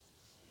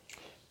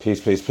Peace,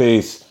 peace,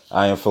 peace.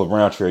 I am Philip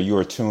Roundtree. You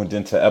are tuned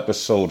into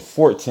episode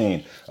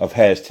 14 of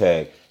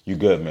hashtag You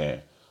Good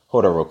Man.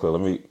 Hold on real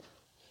quick.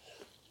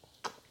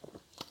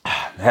 I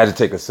had to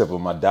take a sip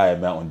of my Diet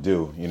Mountain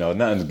Dew. You know,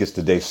 nothing gets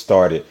the day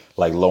started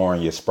like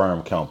lowering your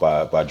sperm count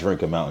by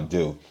drinking Mountain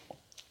Dew.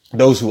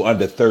 Those who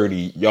under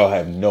 30, y'all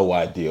have no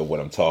idea what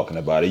I'm talking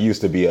about. It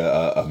used to be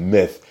a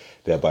myth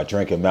that by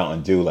drinking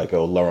Mountain Dew, like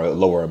it'll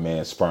lower a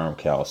man's sperm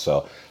count.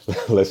 So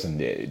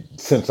listen,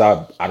 since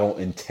I don't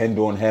intend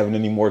on having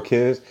any more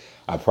kids,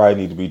 I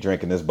probably need to be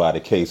drinking this by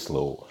the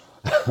caseload.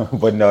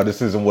 But no,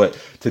 this isn't what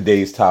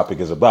today's topic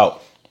is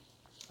about.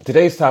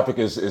 Today's topic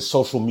is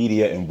social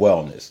media and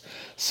wellness.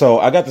 So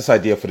I got this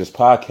idea for this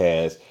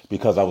podcast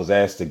because I was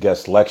asked to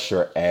guest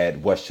lecture at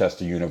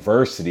Westchester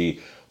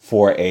University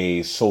for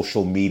a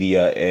social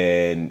media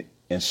and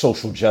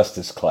social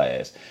justice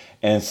class.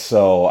 And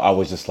so I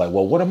was just like,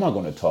 well, what am I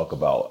going to talk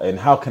about? And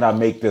how can I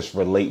make this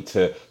relate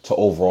to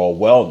overall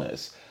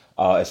wellness,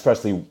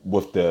 especially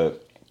with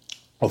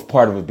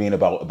part of it being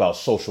about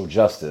social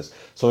justice.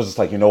 So it's just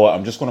like, you know what,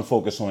 I'm just going to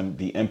focus on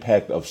the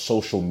impact of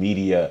social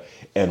media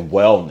and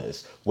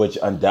wellness, which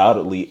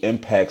undoubtedly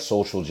impacts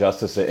social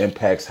justice. It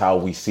impacts how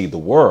we see the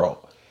world.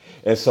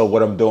 And so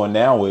what I'm doing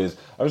now is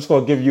I'm just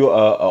going to give you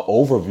a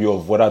overview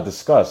of what I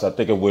discussed. I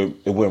think it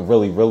went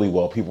really, really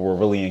well. People were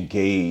really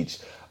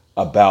engaged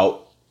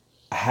about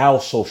how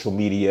social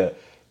media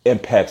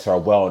impacts our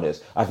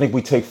wellness. I think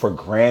we take for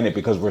granted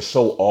because we're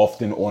so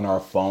often on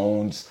our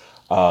phones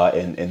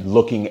and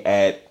looking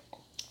at,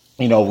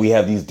 you know, we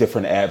have these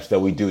different apps that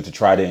we do to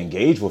try to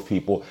engage with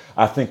people.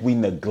 I think we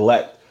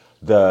neglect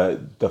the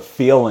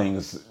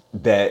feelings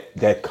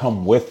that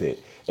come with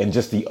it and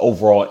just the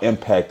overall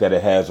impact that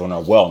it has on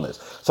our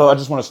wellness. So I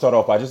just want to start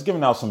off by just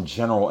giving out some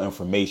general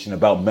information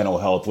about mental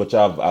health, which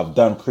I've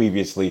done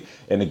previously.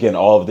 And again,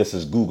 all of this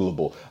is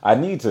Googleable. I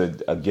need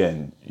to,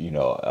 again,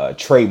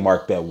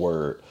 trademark that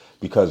word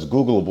because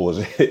Googleable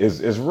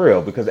is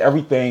real, because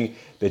everything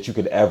that you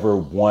could ever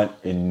want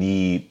and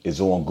need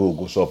is on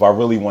Google. So if I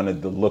really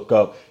wanted to look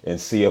up and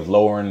see if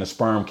lowering the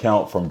sperm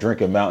count from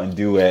drinking Mountain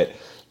Dew at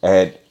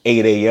 8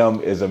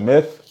 a.m. is a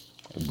myth,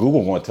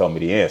 Google won't tell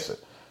me the answer.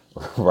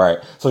 Right.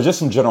 So just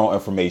some general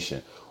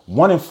information.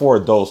 1 in 4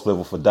 adults live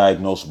with a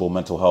diagnosable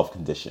mental health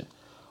condition.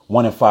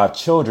 1 in 5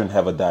 children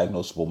have a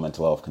diagnosable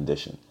mental health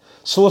condition.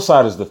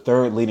 Suicide is the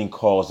third leading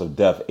cause of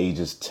death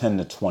ages 10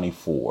 to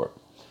 24.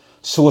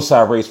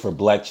 Suicide rates for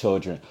Black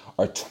children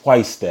are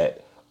twice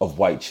that of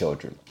white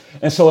children.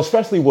 And so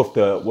especially with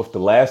the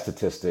last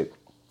statistic,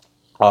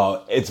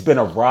 it's been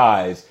a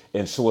rise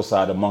in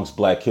suicide amongst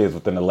Black kids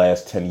within the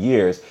last 10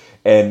 years.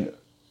 And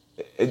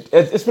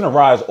it's been a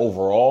rise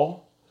overall,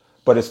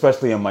 but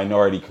especially in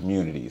minority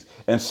communities.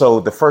 And so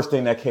the first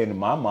thing that came to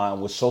my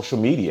mind was social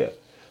media,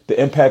 the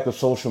impact of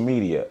social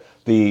media,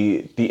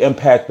 the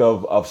impact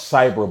of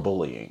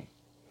cyberbullying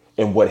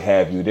and what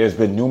have you. There's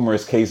been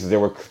numerous cases. There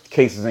were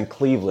cases in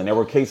Cleveland. There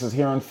were cases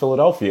here in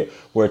Philadelphia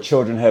where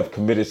children have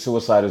committed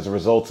suicide as a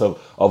result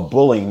of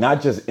bullying,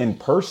 not just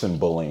in-person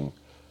bullying,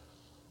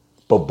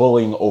 but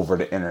bullying over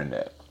the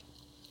internet.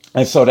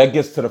 And so that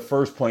gets to the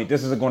first point.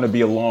 This isn't going to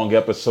be a long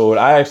episode.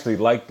 I actually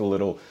like the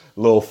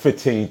little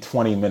 15,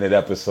 20 minute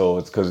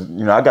episodes because,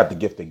 you know, I got the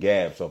gift of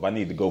gab. So if I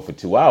need to go for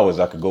 2 hours,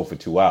 I could go for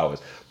 2 hours.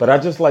 But I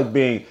just like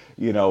being,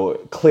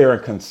 clear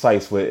and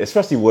concise with,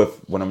 especially with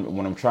when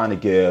I'm trying to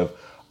give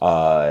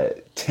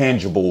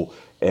tangible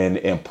and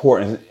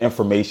important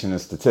information and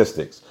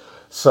statistics.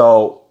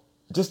 So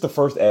just the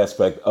first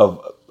aspect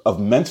of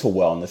mental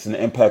wellness and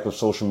the impact of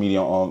social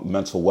media on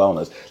mental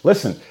wellness.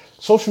 Listen,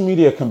 social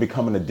media can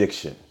become an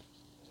addiction.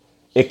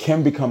 It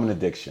can become an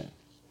addiction.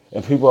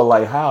 And people are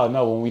like, how?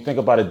 No, when we think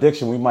about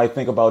addiction, we might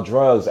think about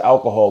drugs,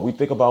 alcohol, we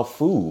think about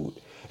food.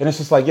 And it's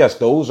just like, yes,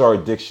 those are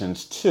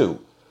addictions too.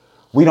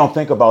 We don't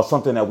think about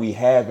something that we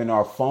have in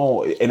our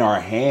phone, in our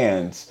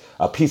hands,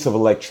 a piece of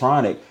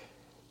electronic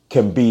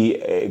can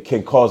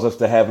cause us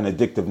to have an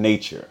addictive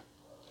nature.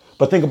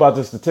 But think about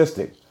the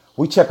statistic.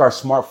 We check our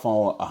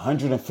smartphone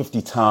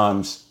 150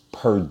 times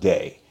per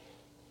day,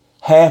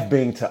 half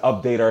being to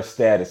update our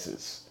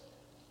statuses,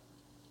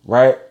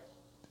 right?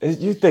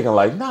 You're thinking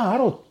like, nah,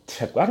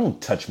 I don't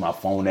touch my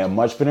phone that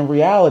much. But in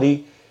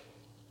reality,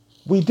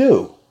 we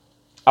do.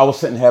 I was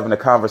sitting having a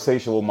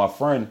conversation with my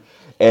friend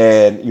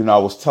and, I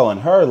was telling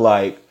her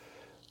like,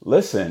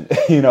 listen,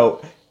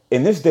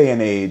 in this day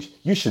and age,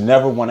 you should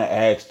never want to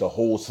ask to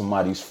hold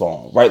somebody's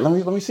phone, right? Let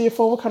me see your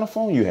phone. What kind of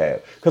phone you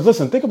have? Because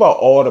listen, think about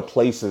all the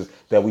places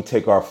that we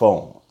take our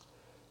phone.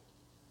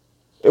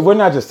 We're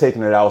not just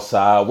taking it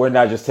outside. We're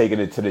not just taking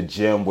it to the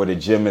gym where the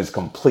gym is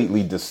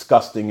completely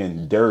disgusting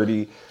and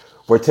dirty.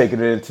 We're taking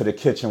it into the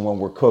kitchen when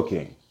we're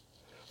cooking.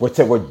 We're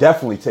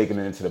definitely taking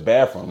it into the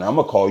bathroom. Now, I'm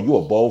going to call you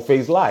a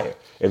bold-faced liar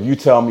if you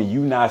tell me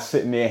you're not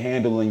sitting there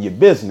handling your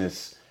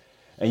business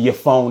and your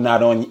phone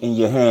not in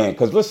your hand.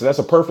 Because listen, that's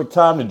a perfect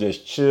time to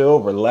just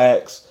chill,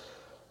 relax,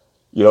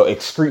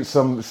 excrete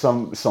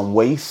some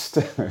waste.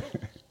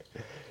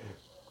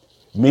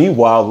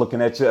 Meanwhile,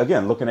 looking at your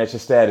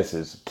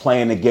statuses,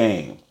 playing the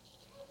game.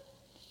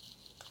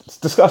 It's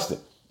disgusting.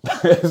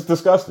 It's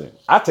disgusting.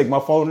 I take my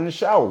phone in the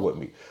shower with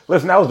me.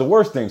 Listen, that was the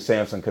worst thing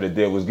Samsung could have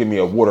did was give me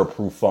a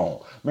waterproof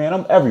phone. Man,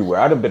 I'm everywhere.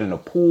 I'd have been in the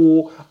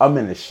pool. I'm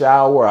in the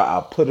shower.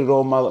 I put it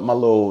on my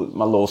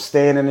little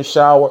stand in the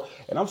shower,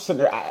 and I'm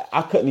sitting there.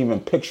 I couldn't even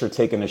picture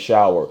taking a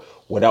shower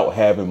without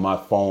having my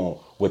phone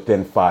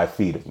within 5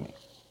 feet of me,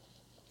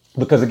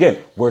 because again,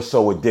 we're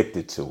so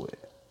addicted to it.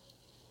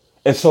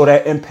 And so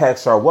that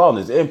impacts our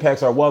wellness. It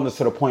impacts our wellness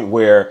to the point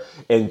where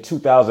in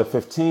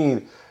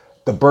 2015,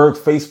 the Berg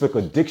Facebook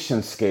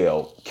addiction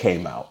scale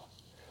came out.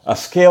 A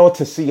scale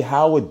to see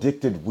how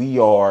addicted we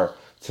are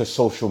to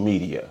social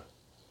media.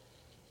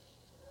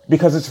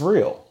 Because it's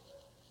real.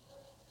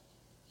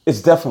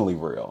 It's definitely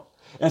real.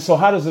 And so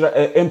how does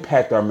it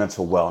impact our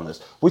mental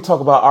wellness? We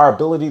talk about our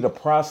ability to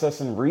process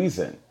and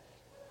reason.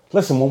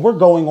 Listen, when we're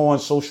going on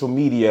social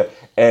media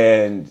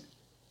and,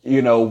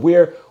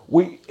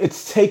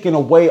 it's taken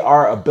away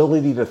our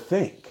ability to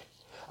think.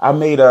 I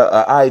made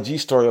a IG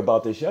story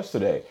about this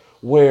yesterday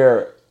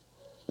where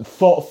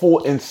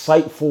thoughtful,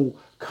 insightful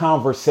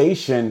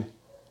conversation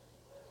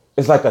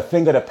is like a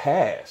thing of the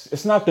past.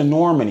 It's not the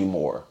norm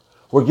anymore.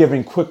 We're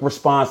giving quick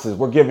responses.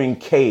 We're giving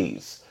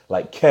K's,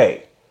 like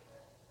K.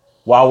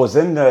 While I was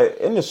in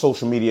the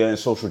social media and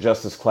social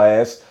justice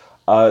class,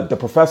 the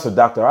professor,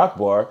 Dr.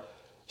 Akbar,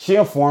 she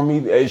informed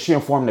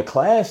the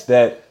class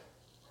that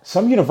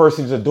some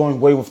universities are doing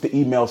away with the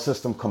email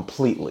system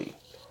completely.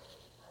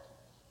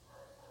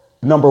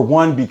 Number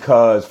one,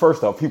 because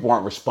first off, people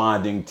aren't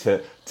responding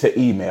to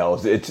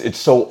emails. It's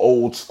so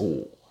old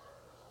school,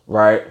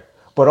 right?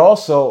 But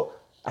also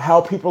how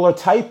people are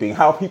typing,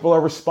 how people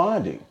are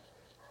responding.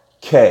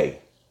 K,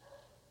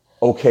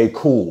 okay,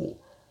 cool.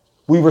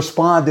 We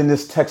respond in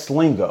this text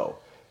lingo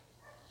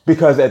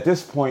because at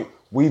this point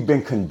we've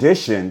been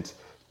conditioned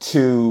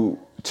to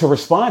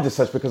respond to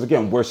such, because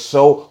again, we're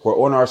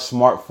on our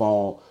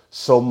smartphone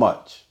so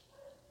much.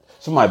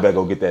 Somebody better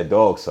go get that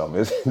dog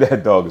something.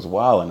 That dog is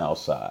wilding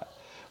outside,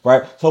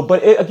 right? So,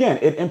 but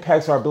it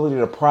impacts our ability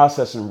to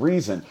process and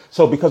reason.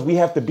 So because we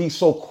have to be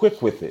so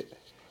quick with it,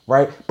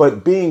 right?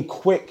 But being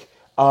quick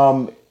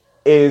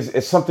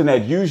is something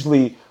that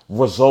usually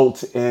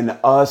results in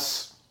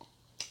us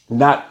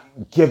not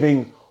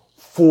giving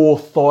full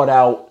thought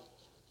out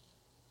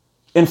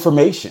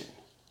information.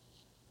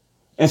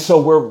 And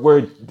so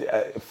we're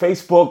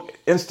Facebook,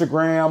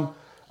 Instagram,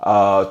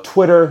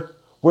 Twitter,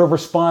 we're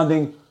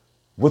responding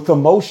with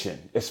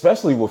emotion,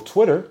 especially with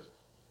Twitter.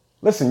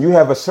 Listen, you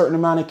have a certain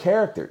amount of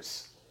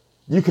characters.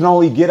 You can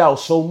only get out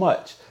so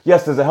much.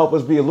 Yes, does it help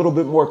us be a little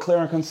bit more clear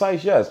and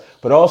concise? Yes,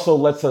 but also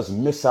lets us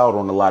miss out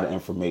on a lot of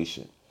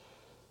information.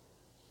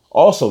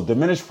 Also,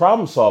 diminished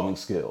problem solving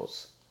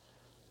skills.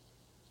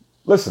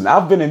 Listen,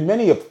 I've been in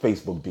many of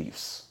Facebook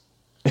beefs.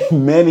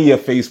 Many of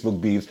Facebook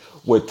beefs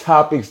with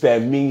topics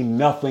that mean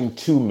nothing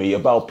to me,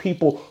 about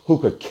people who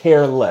could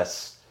care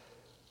less.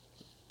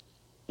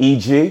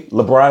 E.g.,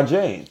 LeBron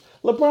James.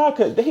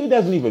 He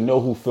doesn't even know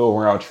who Phil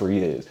Roundtree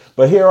is.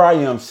 But here I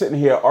am sitting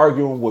here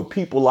arguing with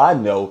people I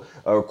know,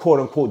 or quote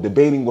unquote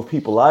debating with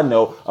people I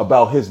know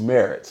about his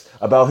merits,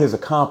 about his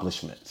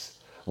accomplishments,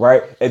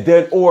 right? And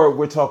then, or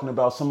we're talking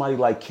about somebody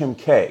like Kim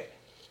K.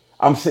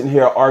 I'm sitting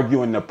here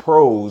arguing the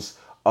pros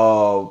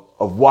of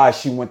why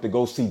she went to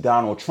go see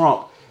Donald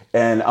Trump,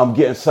 and I'm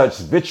getting such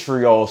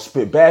vitriol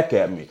spit back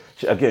at me.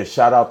 Again,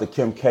 shout out to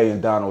Kim K and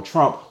Donald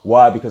Trump.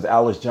 Why? Because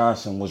Alice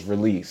Johnson was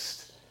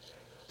released.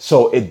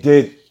 So it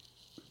did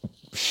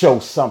show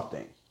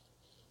something.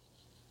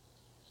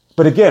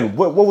 But again,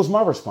 what was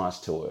my response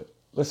to it?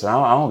 Listen,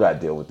 I don't got to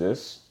deal with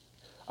this.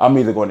 I'm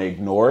either going to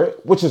ignore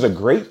it, which is a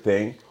great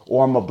thing,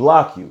 or I'm going to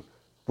block you,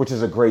 which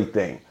is a great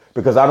thing,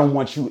 because I don't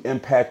want you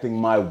impacting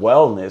my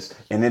wellness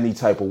in any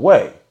type of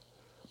way.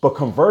 But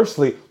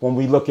conversely, when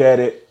we look at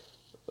it,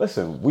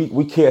 listen,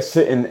 we can't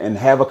sit and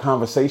have a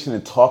conversation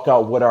and talk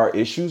out what our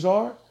issues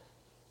are.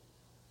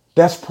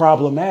 That's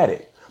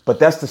problematic. But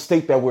that's the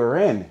state that we're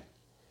in,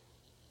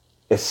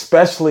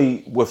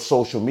 especially with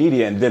social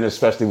media, and then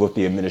especially with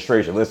the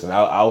administration. Listen,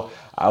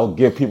 I'll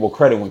give people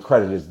credit when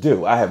credit is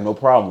due. I have no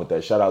problem with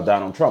that. Shout out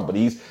Donald Trump. But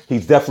he's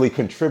definitely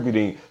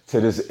contributing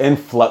to this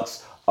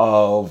influx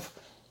of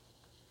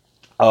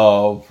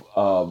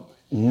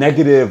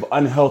negative,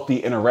 unhealthy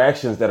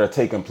interactions that are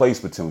taking place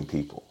between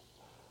people.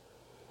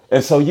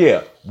 And so,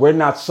 yeah, we're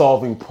not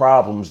solving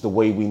problems the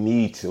way we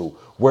need to.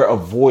 We're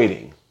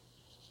avoiding,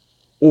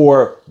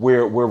 or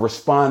we're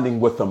responding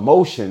with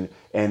emotion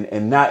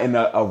and not in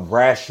a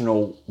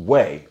rational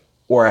way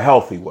or a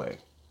healthy way.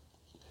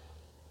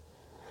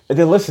 And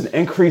then listen,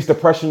 increased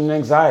depression and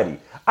anxiety.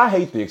 I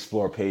hate the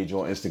Explore page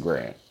on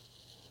Instagram.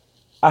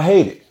 I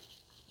hate it.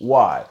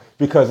 Why?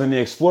 Because in the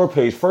Explore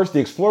page, first, the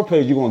Explore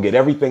page, you're going to get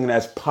everything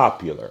that's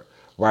popular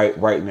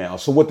right now.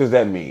 So what does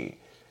that mean?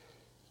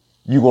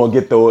 You're going to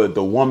get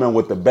the woman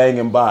with the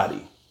banging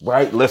body,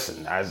 right?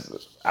 Listen,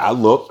 I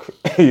look,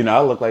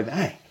 I look like,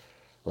 dang,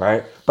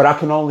 right? But I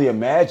can only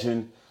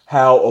imagine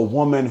how a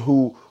woman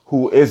who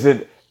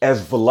isn't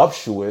as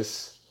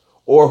voluptuous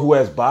or who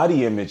has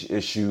body image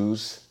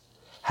issues,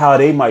 how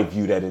they might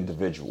view that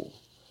individual,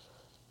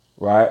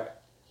 right?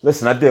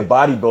 Listen, I did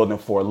bodybuilding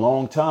for a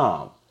long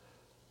time.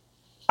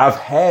 I've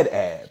had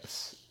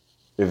abs.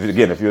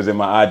 If you was in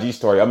my IG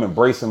story, I'm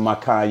embracing my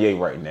Kanye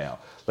right now.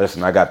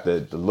 Listen, I got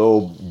the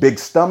little big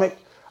stomach.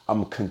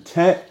 I'm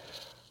content.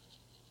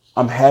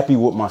 I'm happy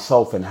with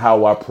myself and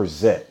how I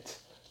present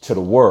to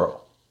the world.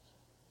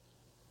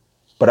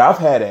 But I've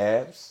had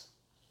abs,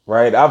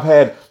 right? I've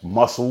had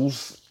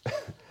muscles.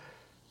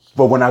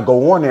 But when I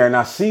go on there and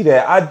I see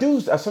that,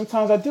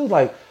 sometimes I do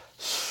like,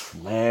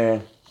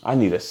 man, I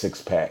need a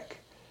six pack.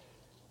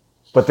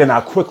 But then I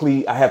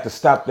have to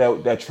stop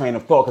that train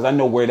of thought because I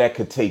know where that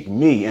could take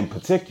me in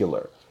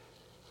particular.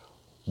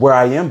 Where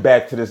I am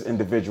back to this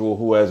individual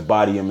who has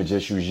body image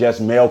issues. Yes,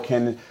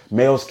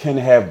 males can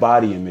have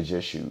body image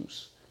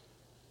issues.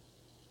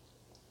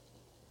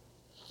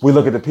 We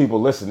look at the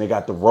people, listen, they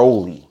got the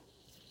Rolly,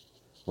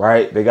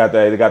 right? They got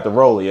the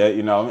Rolly.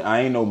 You know,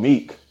 I ain't no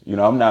Meek. You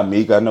know, I'm not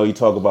Meek. I know you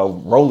talk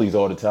about Rollies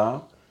all the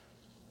time.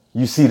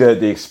 You see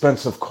the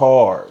expensive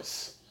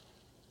cars.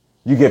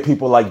 You get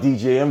people like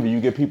DJ Envy.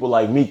 You get people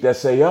like Meek that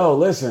say, yo,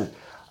 listen,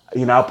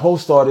 you know, I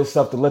post all this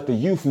stuff to let the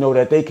youth know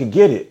that they could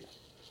get it.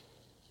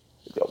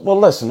 Well,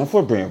 listen, if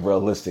we're being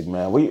realistic,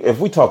 man, if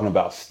we're talking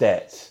about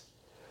stats,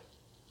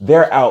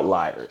 they're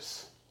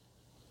outliers.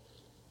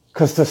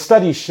 Because the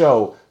studies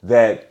show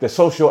that the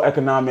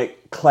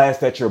socioeconomic class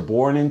that you're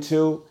born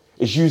into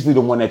is usually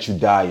the one that you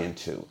die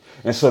into.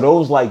 And so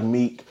those like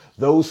Meek,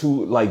 those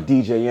who like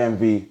DJ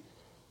Envy,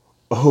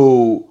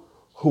 who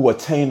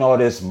attain all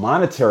this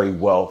monetary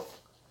wealth,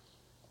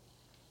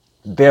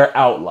 they're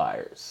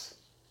outliers.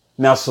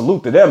 Now,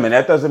 salute to them. And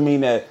that doesn't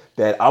mean that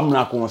I'm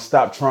not going to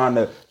stop trying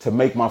to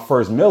make my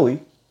first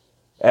milli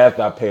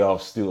after I pay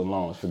off student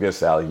loans. Forget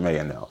Sally Mae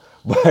and now.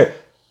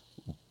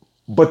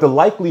 But the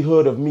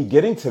likelihood of me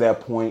getting to that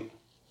point,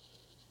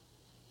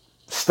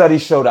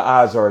 studies show the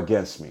odds are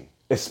against me,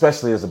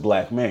 especially as a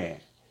black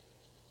man.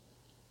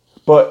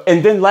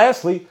 And then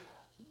lastly,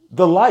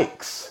 the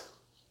likes.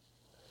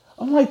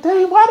 I'm like,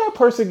 dang, why that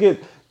person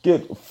get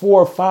 4,000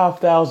 or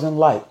 5,000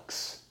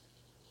 likes?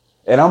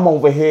 And I'm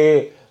over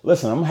here,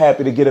 listen, I'm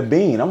happy to get a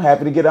bean. I'm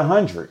happy to get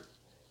 100.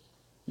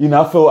 You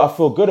know, I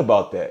feel good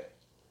about that.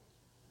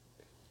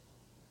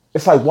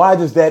 It's like, why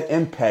does that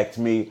impact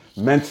me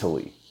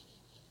mentally,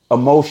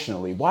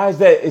 emotionally? Why is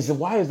that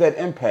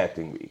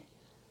impacting me?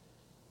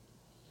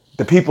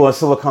 The people in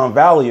Silicon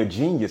Valley are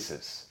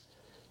geniuses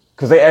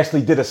because they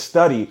actually did a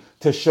study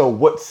to show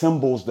what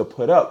symbols to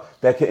put up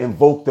that can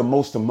invoke the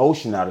most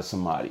emotion out of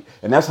somebody.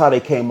 And that's how they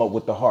came up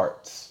with the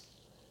hearts.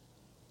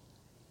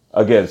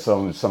 Again,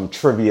 some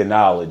trivia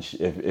knowledge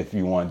if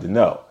you wanted to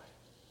know.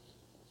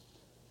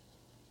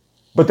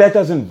 But that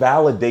doesn't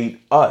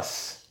validate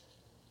us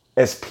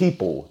as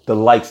people, the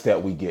likes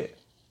that we get.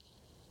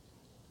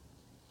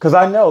 Because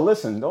I know,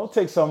 listen, don't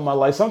take some of my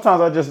likes.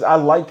 Sometimes I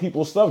like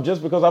people's stuff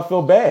just because I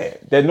feel bad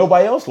that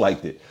nobody else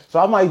liked it. So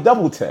I might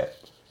double tap.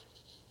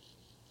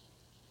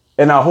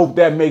 And I hope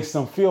that makes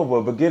them feel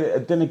good.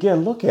 But then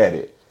again, look at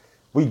it.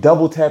 We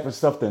double tapping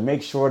stuff to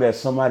make sure that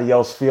somebody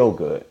else feel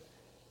good.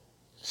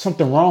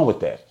 Something wrong with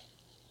that.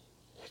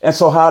 And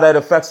so how that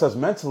affects us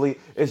mentally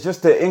is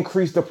just to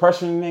increase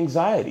depression and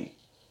anxiety.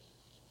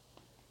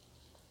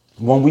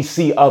 When we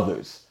see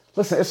others.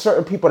 Listen, it's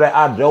certain people that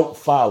I don't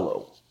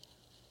follow.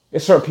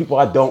 It's certain people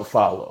I don't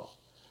follow.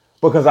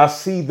 Because I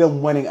see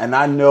them winning and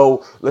I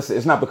know, listen,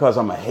 it's not because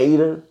I'm a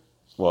hater.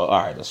 Well,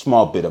 all right, a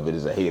small bit of it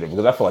is a hater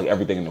because I feel like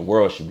everything in the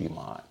world should be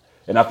mine.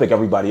 And I think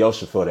everybody else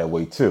should feel that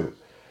way too.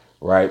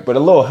 Right? But a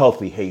little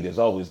healthy hate is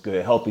always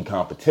good. Healthy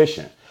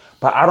competition.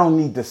 But I don't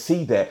need to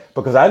see that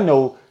because I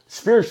know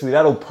spiritually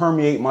that'll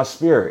permeate my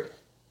spirit.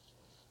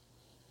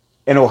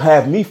 And it'll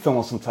have me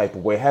feeling some type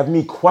of way, have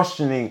me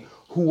questioning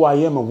who I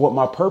am and what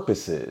my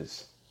purpose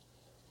is.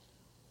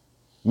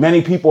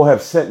 Many people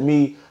have sent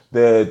me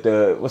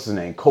the what's his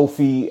name,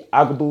 Kofi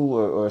Agabu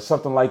or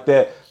something like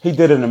that. He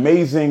did an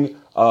amazing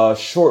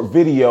short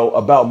video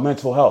about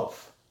mental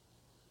health.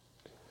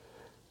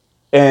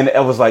 And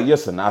it was like,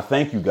 listen, I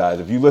thank you guys.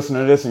 If you listen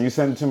to this and you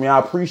send it to me, I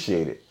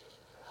appreciate it.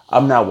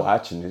 I'm not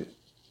watching it,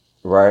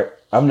 right?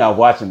 I'm not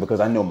watching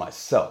because I know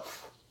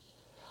myself.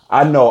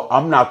 I know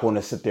I'm not going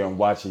to sit there and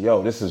watch it.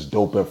 Yo, this is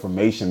dope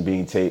information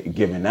being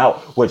given out,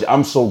 which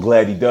I'm so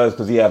glad he does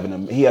because he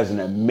has an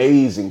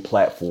amazing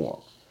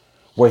platform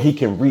where he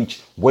can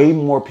reach way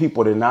more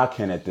people than I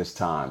can at this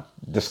time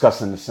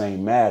discussing the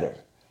same matter,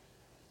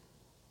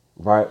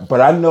 right?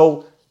 But I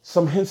know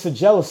some hints of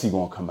jealousy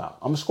going to come out.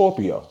 I'm a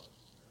Scorpio,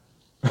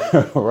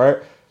 right?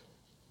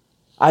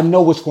 I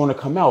know what's going to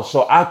come out,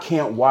 so I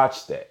can't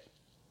watch that.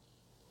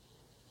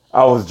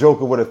 I was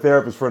joking with a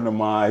therapist friend of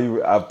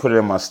mine. I put it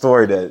in my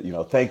story that, you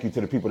know, thank you to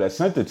the people that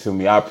sent it to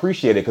me. I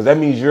appreciate it because that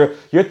means you're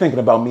thinking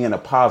about me in a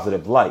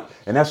positive light.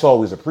 And that's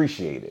always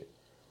appreciated.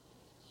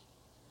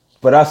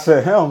 But I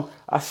said,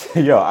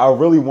 yo, I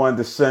really wanted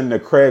to send the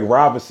Craig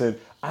Robinson,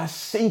 I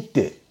synced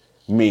it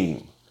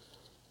meme.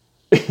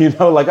 You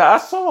know, like I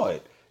saw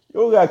it.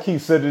 You don't got to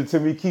keep sending it to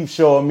me, keep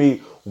showing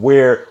me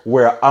where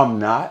I'm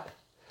not.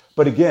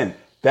 But again,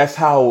 that's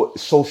how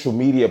social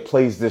media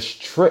plays this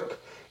trick.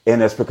 And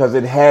that's because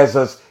it has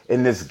us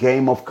in this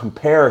game of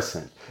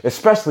comparison,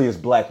 especially as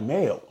black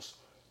males.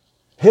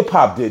 Hip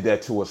hop did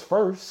that to us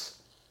first.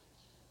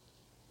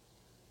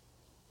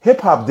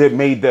 Hip hop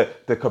made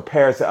the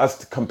comparison,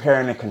 us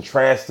comparing and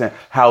contrasting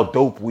how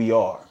dope we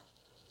are.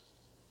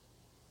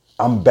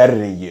 I'm better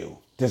than you.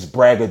 This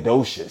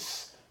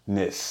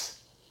braggadociousness,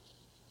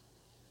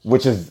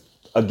 which is,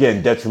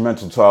 again,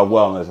 detrimental to our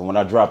wellness. And when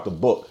I drop the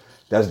book,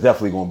 that's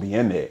definitely going to be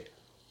in there.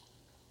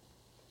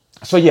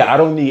 So yeah, I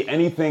don't need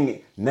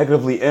anything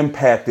negatively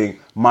impacting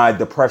my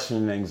depression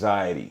and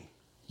anxiety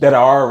that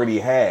I already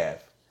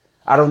have.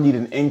 I don't need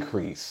an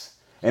increase.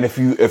 And if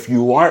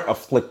you aren't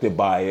afflicted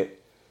by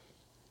it,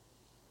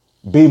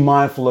 be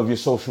mindful of your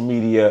social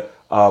media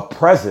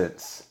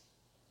presence,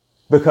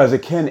 because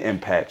it can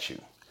impact you.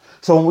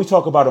 So when we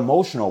talk about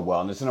emotional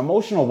wellness, and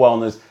emotional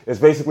wellness is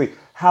basically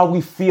how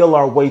we feel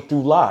our way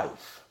through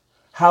life,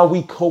 how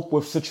we cope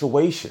with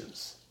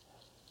situations.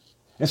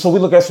 And so we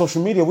look at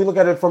social media, we look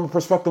at it from a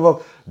perspective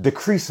of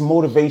decreased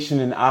motivation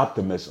and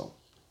optimism.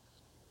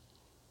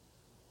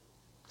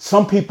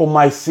 Some people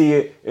might see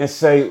it and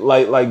say,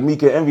 like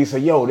Mika Envy, say,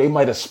 yo, they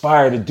might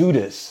aspire to do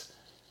this.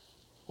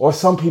 Or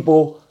some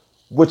people,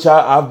 which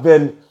I've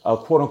been a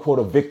quote unquote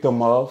a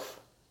victim of,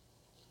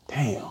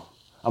 damn,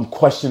 I'm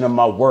questioning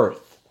my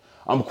worth.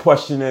 I'm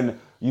questioning,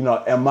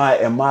 am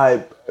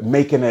I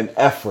making an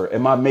effort?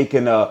 Am I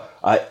making a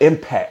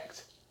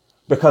impact?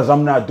 Because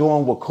I'm not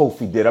doing what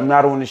Kofi did. I'm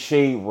not on the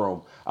Shade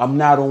Room. I'm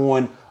not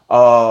on,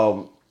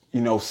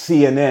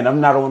 CNN.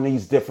 I'm not on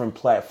these different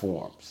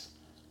platforms.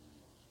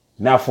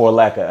 Not for a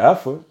lack of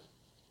effort.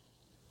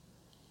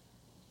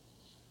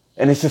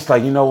 And it's just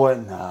like, you know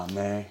what? Nah,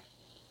 man.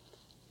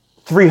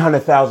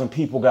 300,000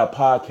 people got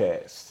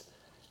podcasts,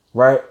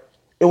 right?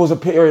 It was a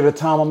period of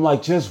time I'm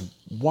like, just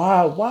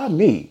why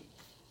me?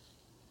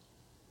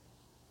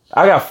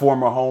 I got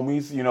former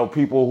homies,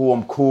 people who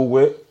I'm cool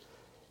with.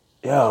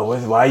 Yo,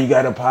 why you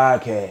got a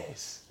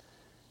podcast?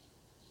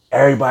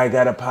 Everybody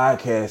got a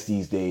podcast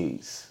these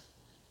days.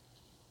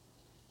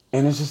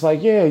 And it's just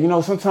like,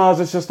 yeah, sometimes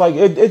it's just like,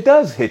 it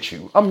does hit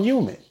you. I'm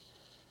human.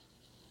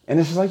 And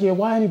it's just like, yeah,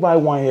 why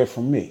anybody want to hear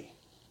from me?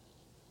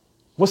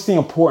 What's the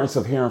importance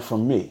of hearing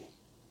from me?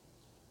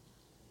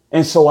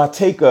 And so I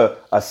take a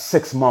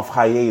 6-month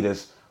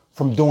hiatus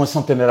from doing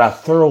something that I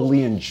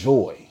thoroughly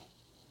enjoy.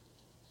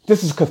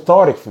 This is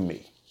cathartic for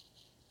me.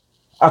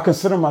 I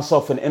consider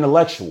myself an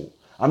intellectual.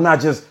 I'm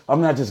not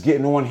just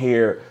getting on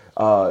here,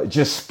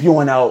 just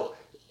spewing out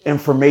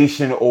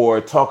information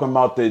or talking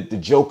about the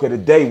joke of the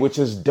day, which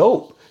is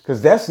dope,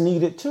 because that's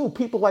needed too.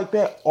 People like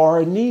that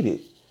are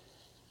needed.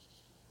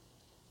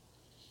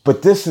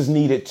 But this is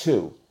needed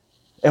too.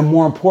 And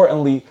more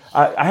importantly,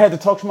 I had to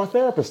talk to my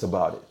therapist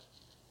about it.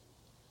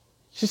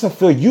 She said,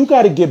 Phil, you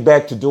got to get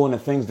back to doing the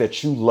things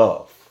that you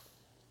love.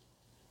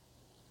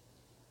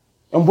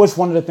 And what's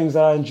one of the things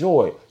that I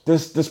enjoy?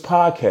 This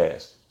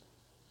podcast.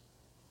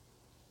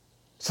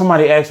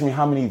 Somebody asked me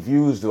how many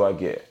views do I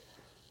get.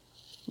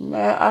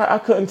 Man, I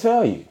couldn't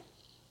tell you.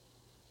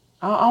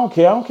 I don't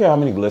care. I don't care how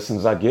many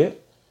listens I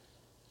get.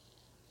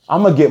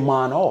 I'm going to get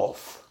mine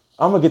off.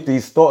 I'm going to get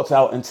these thoughts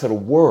out into the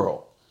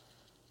world.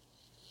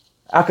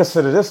 I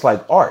consider this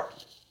like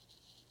art.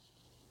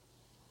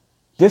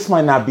 This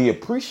might not be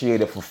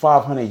appreciated for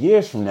 500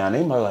 years from now. And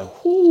they might be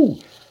like, whoo,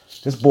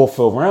 this boy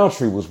Phil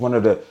Roundtree was one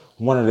of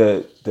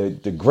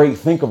the great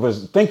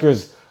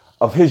thinkers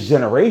of his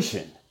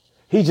generation.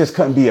 He just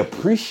couldn't be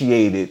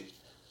appreciated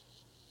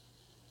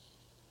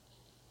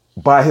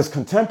by his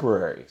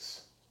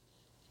contemporaries.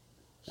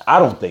 I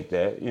don't think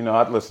that.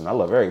 Listen, I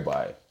love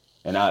everybody.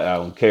 And I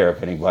don't care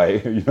if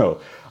anybody,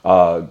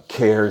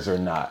 cares or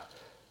not.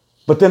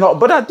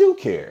 But I do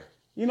care.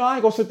 I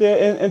ain't gonna sit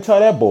there and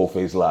tell that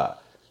bullface lie.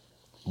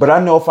 But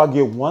I know if I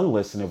get one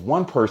listen, if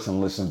one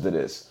person listens to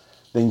this,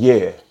 then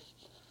yeah,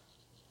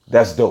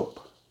 that's dope.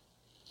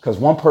 Because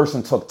one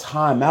person took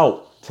time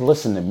out to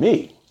listen to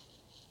me.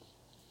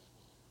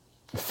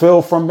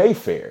 Phil from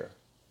Mayfair,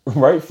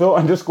 right?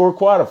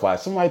 Phil_quantify.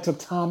 Somebody took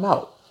time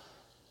out.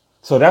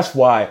 So that's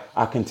why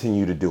I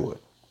continue to do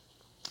it.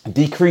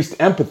 Decreased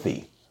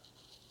empathy.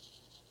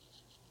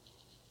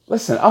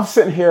 Listen, I'm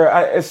sitting here.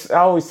 I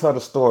always tell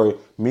the story,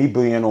 me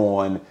being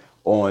on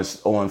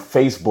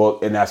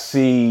Facebook, and I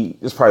see,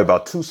 it's probably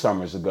about 2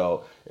 summers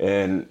ago,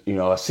 and,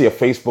 I see a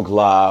Facebook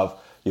Live,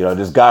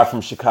 this guy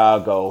from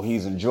Chicago,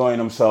 he's enjoying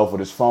himself with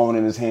his phone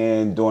in his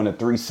hand, doing a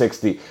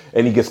 360,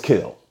 and he gets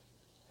killed.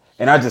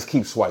 And I just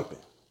keep swiping.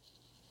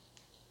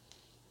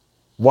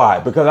 Why?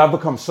 Because I've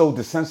become so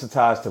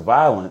desensitized to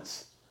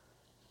violence,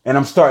 and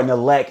I'm starting to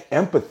lack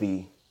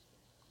empathy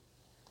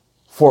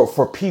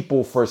for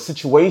people, for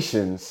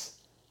situations,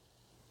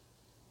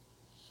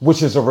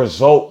 which is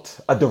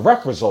a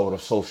direct result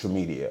of social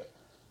media.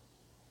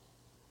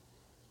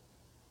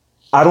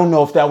 I don't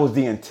know if that was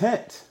the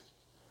intent,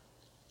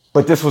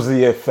 but this was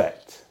the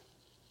effect,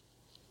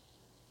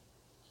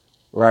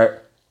 right?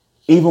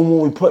 Even when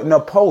we putting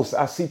up posts,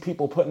 I see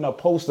people putting up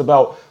posts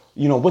about,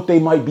 what they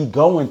might be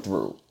going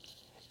through.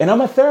 And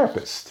I'm a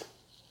therapist.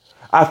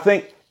 I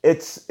think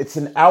it's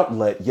an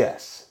outlet,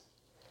 yes.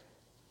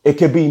 It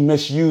can be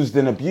misused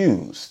and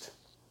abused.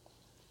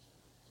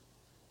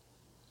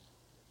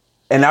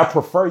 And I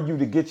prefer you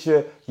to get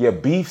your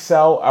beefs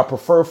out. I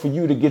prefer for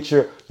you to get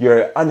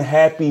your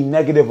unhappy,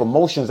 negative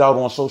emotions out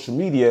on social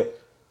media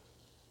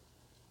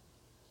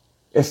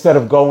instead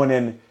of going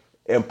in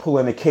and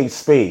pulling a Kate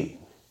Spade.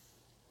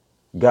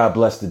 God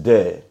bless the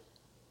dead.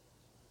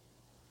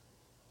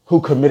 Who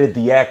committed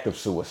the act of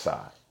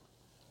suicide.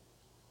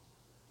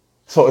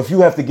 So if you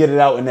have to get it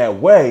out in that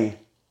way,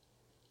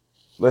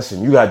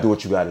 listen, you got to do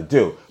what you got to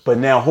do. But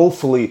now,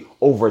 hopefully,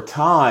 over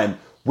time,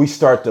 we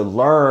start to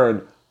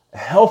learn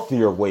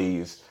healthier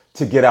ways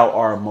to get out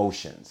our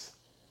emotions.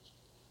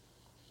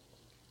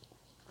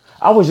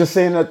 I was just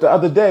saying that the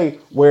other day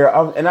where,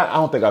 I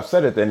don't think I've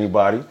said it to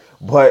anybody,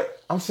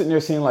 but I'm sitting there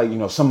seeing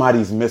like,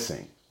 somebody's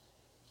missing,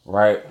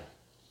 right?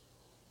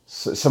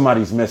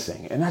 Somebody's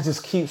missing. And I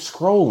just keep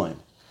scrolling.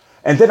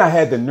 And then I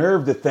had the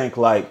nerve to think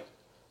like,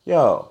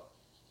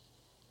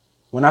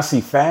 when I see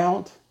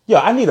found,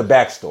 I need a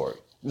backstory.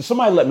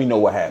 Somebody let me know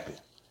what happened.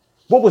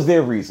 What was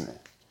their reasoning?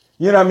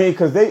 You know what I mean?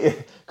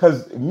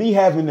 Because me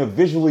having to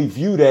visually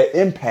view that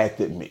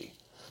impacted me.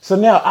 So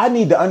now I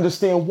need to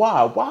understand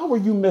why. Why were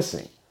you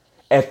missing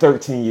at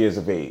 13 years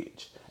of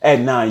age, at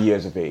 9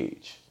 years of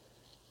age?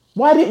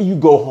 Why didn't you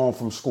go home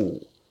from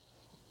school?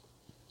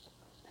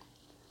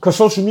 Because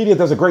social media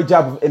does a great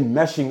job of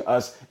enmeshing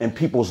us in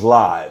people's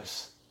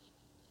lives.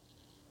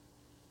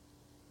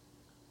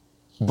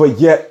 But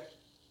yet,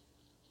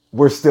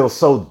 we're still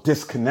so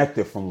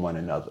disconnected from one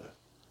another.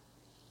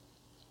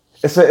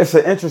 It's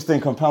an interesting,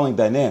 compelling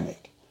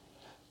dynamic.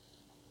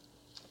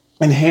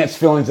 Enhanced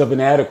feelings of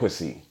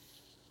inadequacy.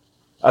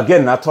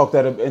 Again, I talked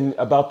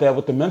about that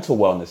with the mental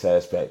wellness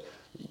aspect.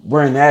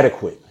 We're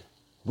inadequate.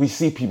 We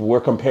see people,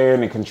 we're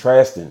comparing and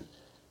contrasting.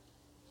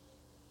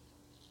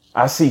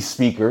 I see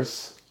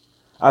speakers.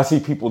 I see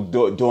people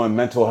doing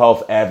mental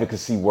health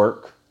advocacy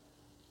work,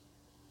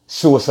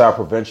 suicide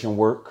prevention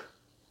work.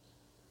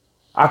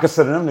 I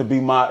consider them to be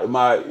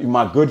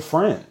my good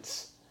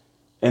friends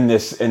in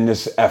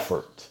this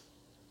effort.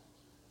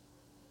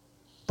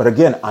 But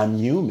again, I'm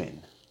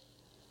human.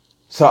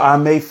 So I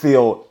may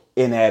feel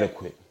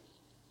inadequate.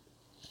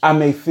 I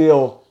may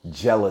feel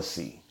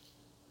jealousy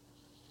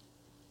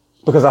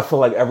because I feel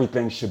like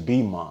everything should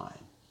be mine.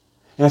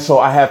 And so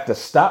I have to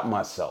stop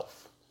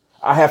myself.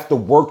 I have to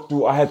work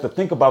through, I have to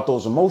think about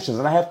those emotions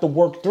and I have to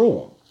work through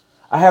them.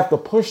 I have to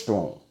push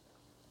through them.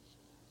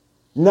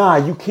 Nah,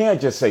 you can't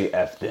just say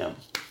F them.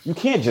 You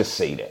can't just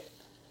say that.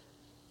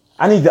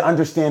 I need to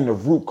understand the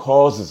root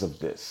causes of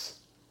this.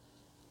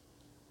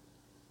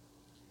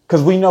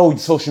 Because we know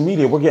social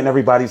media, we're getting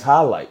everybody's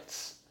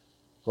highlights,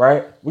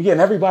 right? We're getting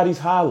everybody's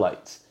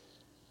highlights.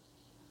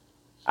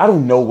 I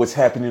don't know what's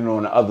happening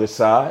on the other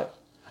side.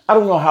 I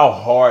don't know how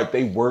hard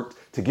they worked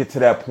to get to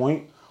that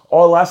point.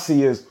 All I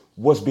see is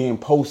what's being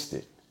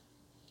posted.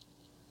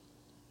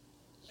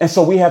 And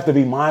so we have to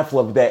be mindful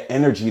of that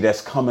energy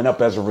that's coming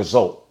up as a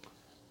result.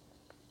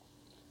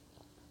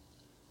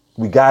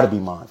 We got to be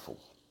mindful.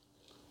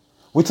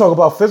 We talk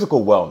about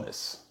physical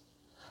wellness.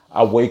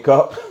 I wake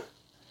up,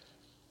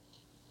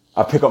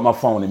 I pick up my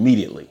phone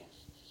immediately.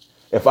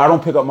 If I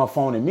don't pick up my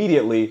phone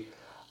immediately,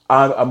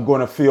 I'm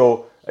going to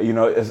feel,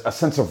 a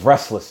sense of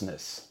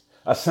restlessness,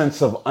 a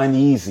sense of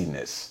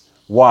uneasiness.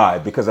 Why?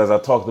 Because as I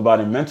talked about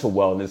in mental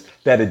wellness,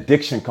 that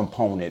addiction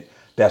component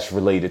that's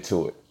related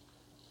to it.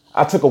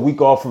 I took a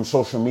week off from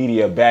social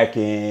media back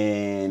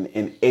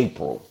in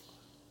April.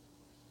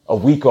 A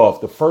week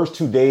off. The first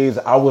 2 days,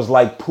 I was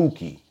like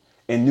Pookie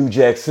in New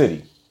Jack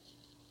City.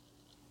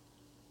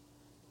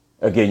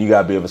 Again, you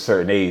got to be of a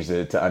certain age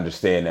to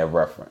understand that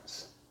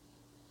reference.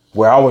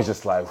 Where I was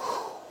just like,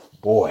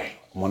 boy,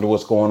 I wonder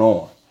what's going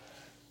on.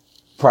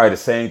 Probably the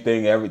same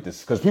thing, everything.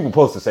 Because people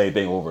post the same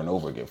thing over and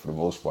over again for the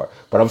most part.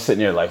 But I'm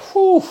sitting there like,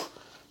 whew,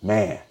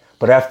 man.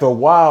 But after a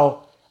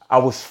while, I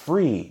was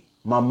free.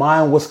 My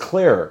mind was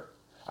clearer.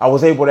 I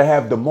was able to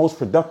have the most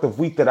productive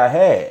week that I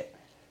had.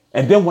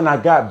 And then when I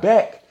got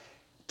back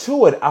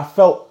to it, I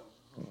felt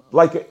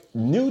like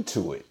new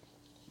to it.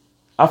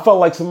 I felt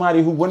like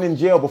somebody who went in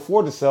jail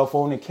before the cell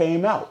phone and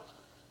came out.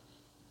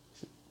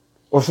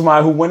 Or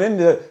somebody who went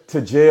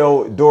into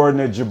jail during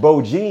the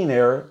Jabot jean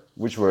era,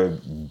 which were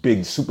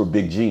big, super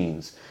big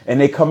jeans. And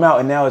they come out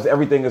and now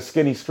everything is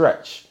skinny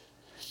stretch.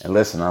 And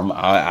listen,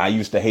 I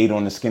used to hate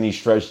on the skinny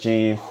stretch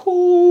jean.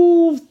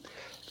 Whoo,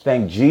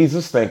 thank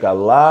Jesus, thank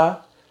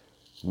Allah.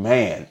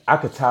 Man, I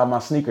could tie my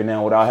sneaker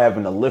now without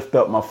having to lift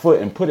up my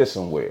foot and put it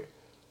somewhere.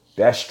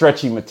 That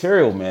stretchy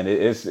material, man,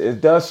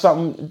 it does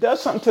something. It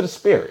does something to the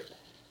spirit.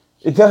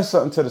 It does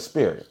something to the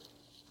spirit.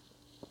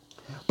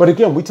 But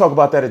again, we talk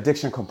about that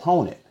addiction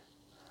component.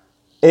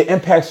 It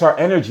impacts our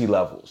energy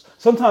levels.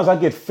 Sometimes I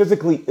get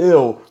physically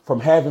ill from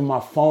having my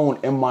phone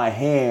in my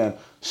hand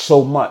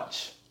so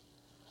much.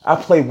 I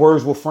play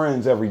Words with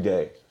Friends every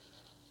day.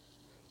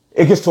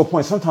 It gets to a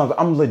point sometimes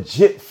I'm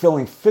legit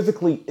feeling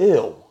physically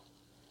ill.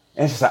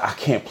 And it's just like, I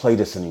can't play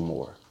this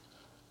anymore.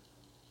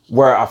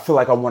 Where I feel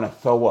like I want to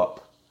throw up.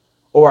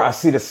 Or I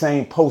see the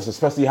same post,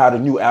 especially how the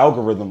new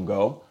algorithm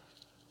go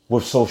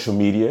with social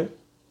media.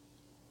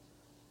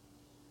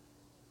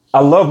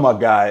 I love my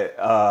guy,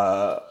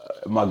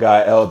 my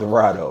guy El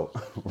Dorado,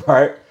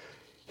 right?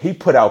 He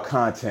put out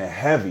content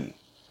heavy.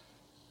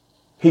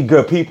 He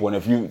good people, and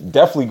if you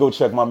definitely go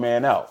check my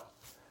man out.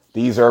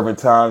 These Urban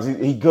Times,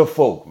 he good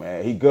folk,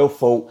 man. He good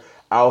folk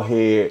out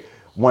here,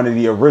 one of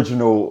the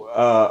original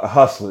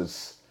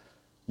hustlers,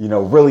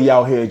 really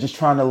out here just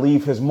trying to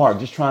leave his mark,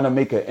 just trying to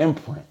make an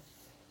imprint.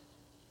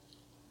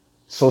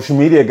 Social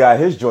media got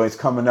his joints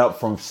coming up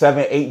from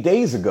 7, 8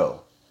 days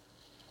ago.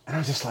 And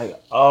I'm just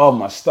like, oh,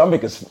 my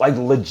stomach is like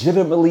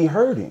legitimately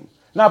hurting.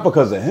 Not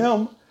because of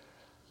him,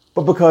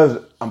 but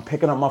because I'm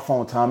picking up my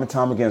phone time and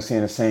time again,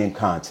 seeing the same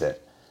content.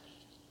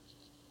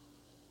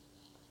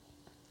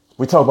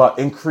 We talk about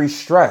increased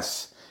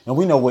stress. And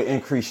we know with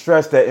increased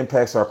stress that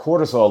impacts our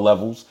cortisol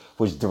levels,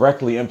 which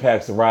directly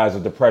impacts the rise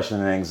of depression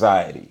and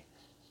anxiety.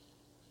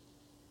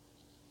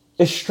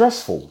 It's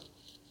stressful.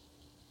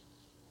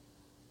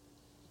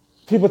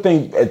 People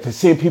think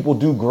seeing people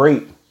do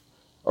great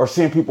or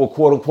seeing people,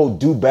 quote unquote,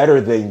 do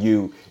better than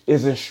you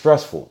isn't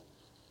stressful.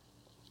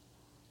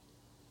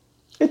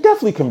 It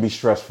definitely can be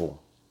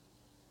stressful.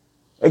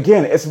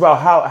 Again, it's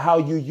about how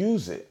you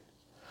use it.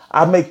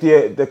 I make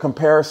the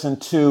comparison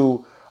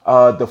to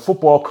the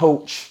football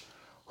coach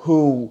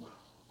who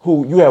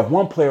you have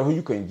one player who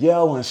you can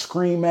yell and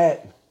scream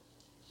at.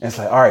 And it's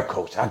like, all right,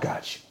 coach, I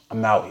got you.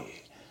 I'm out here.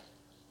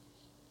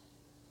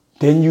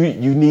 Then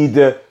you need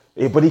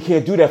but he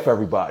can't do that for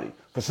everybody.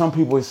 For some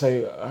people, they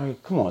say, all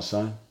right, come on,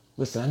 son.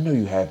 Listen, I know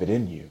you have it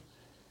in you.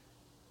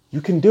 You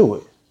can do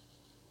it.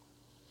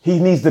 He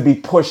needs to be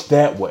pushed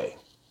that way,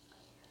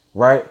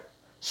 right?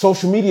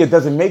 Social media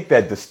doesn't make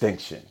that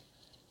distinction.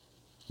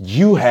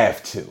 You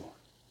have to.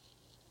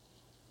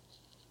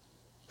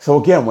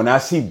 So again, when I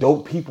see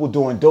dope people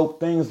doing dope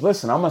things,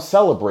 listen, I'm going to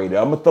celebrate it.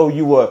 I'm going to throw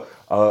you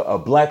a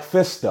black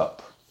fist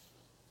up.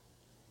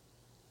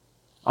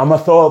 I'm going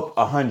to throw up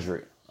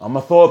 100. I'm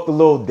going to throw up the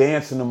little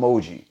dancing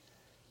emoji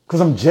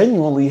because I'm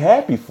genuinely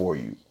happy for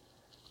you.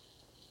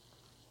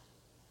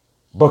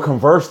 But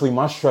conversely,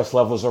 my stress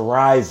levels are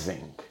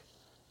rising.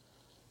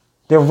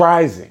 They're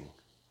rising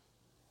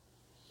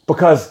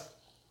because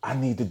I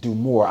need to do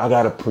more. I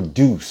got to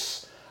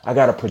produce. I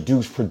got to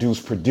produce.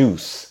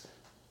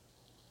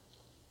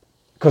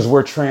 Because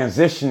we're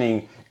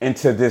transitioning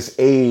into this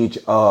age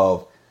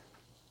of,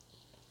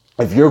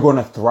 if you're going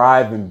to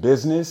thrive in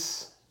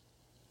business,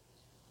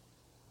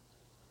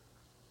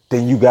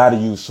 then you got to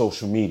use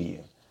social media.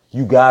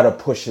 You got to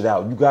push it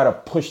out. You got to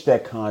push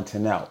that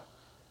content out.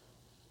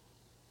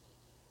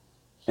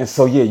 And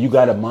so, yeah, you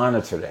got to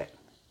monitor that.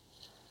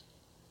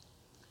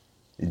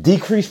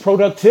 Decrease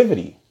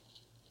productivity.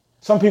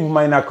 Some people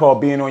might not call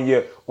being on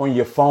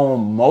your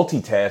phone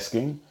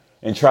multitasking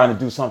and trying to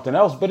do something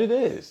else, but it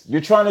is.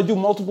 You're trying to do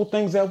multiple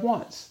things at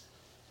once.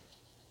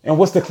 And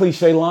what's the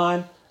cliche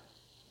line?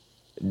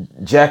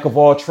 Jack of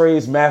all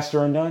trades,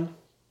 master of none.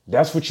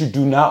 That's what you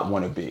do not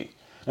want to be.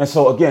 And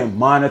so again,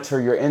 monitor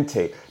your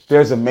intake.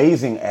 There's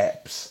amazing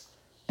apps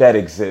that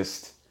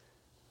exist.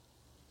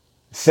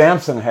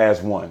 Samsung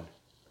has one.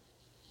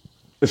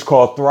 It's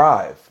called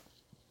Thrive,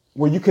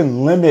 where you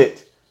can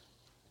limit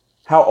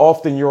how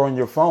often you're on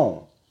your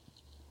phone.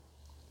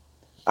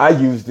 I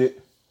used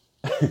it.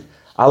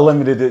 I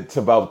limited it to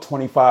about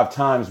 25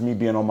 times me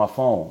being on my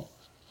phone.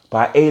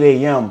 By 8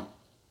 a.m.,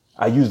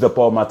 I used up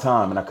all my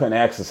time and I couldn't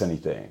access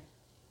anything.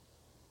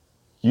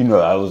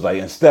 I was like,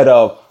 instead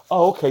of,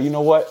 oh, okay, you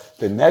know what?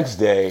 The next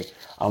day,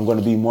 I'm going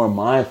to be more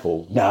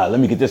mindful. Nah, let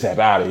me get this app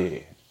out of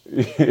here.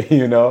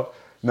 No.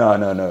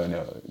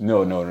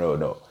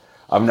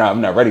 I'm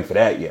not ready for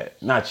that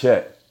yet. Not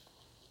yet.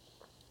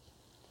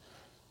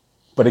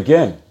 But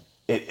again,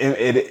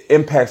 it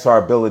impacts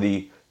our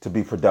ability to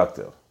be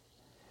productive.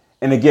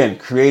 And again,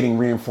 creating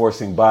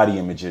reinforcing body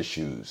image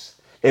issues.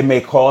 It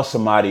may cause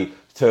somebody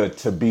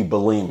to be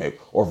bulimic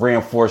or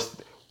reinforce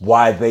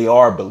why they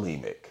are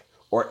bulimic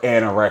or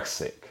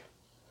anorexic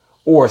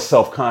or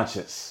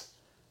self-conscious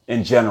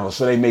in general.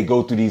 So they may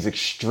go through these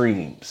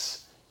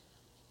extremes.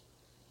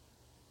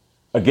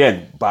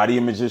 Again, body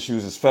image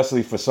issues,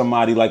 especially for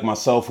somebody like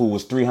myself who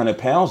was 300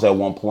 pounds at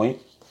one point.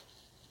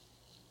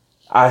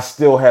 I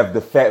still have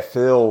the fat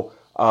feel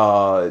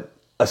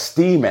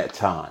esteem at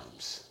times.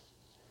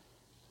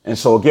 And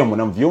so again,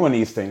 when I'm viewing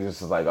these things,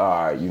 it's like,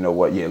 all right, you know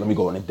what? Yeah, let me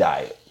go on a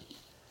diet.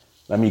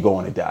 I'm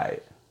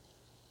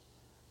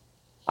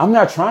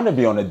not trying to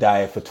be on a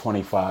diet for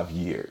 25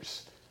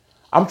 years.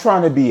 I'm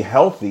trying to be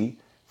healthy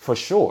for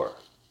sure.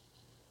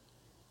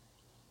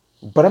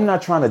 But I'm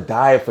not trying to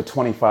diet for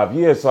 25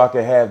 years so I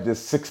can have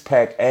this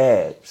 6-pack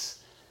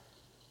abs.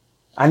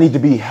 I need to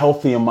be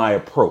healthy in my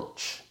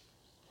approach.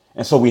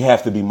 And so we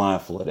have to be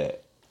mindful of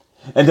that.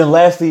 And then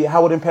lastly,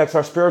 how it impacts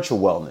our spiritual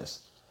wellness.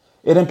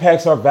 It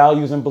impacts our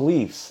values and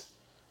beliefs.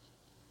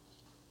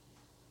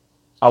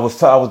 I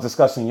was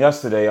discussing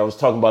yesterday, I was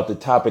talking about the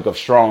topic of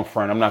strong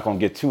friend. I'm not going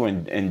to get too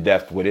in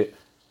depth with it.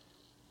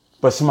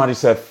 But somebody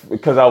said,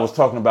 because I was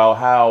talking about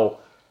how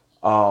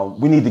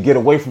we need to get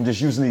away from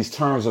just using these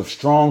terms of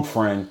strong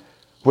friend,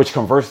 which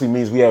conversely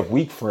means we have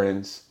weak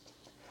friends,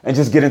 and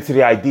just get into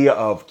the idea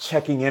of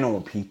checking in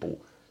on people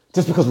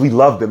just because we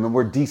love them and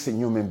we're decent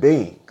human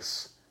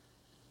beings.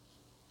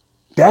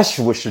 That's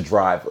what should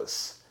drive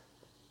us.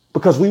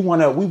 Because what do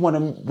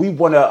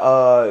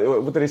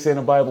they say in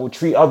the Bible?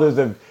 Treat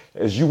others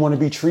as you want to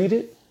be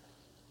treated.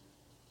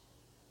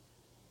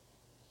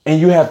 And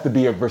you have to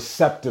be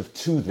receptive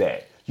to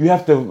that. You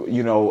have to,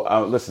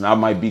 listen, I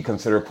might be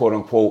considered, quote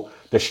unquote,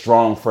 the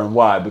strong friend.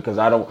 Why? Because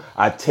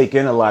I take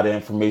in a lot of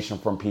information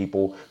from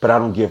people, but I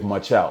don't give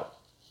much out.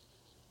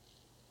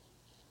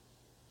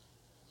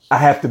 I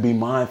have to be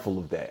mindful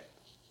of that.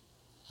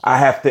 I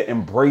have to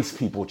embrace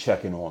people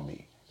checking on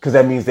me because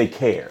that means they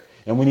care.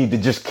 And we need to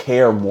just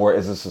care more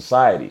as a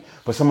society.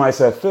 But somebody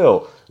said,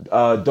 Phil,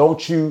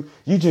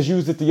 you just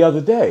used it the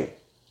other day.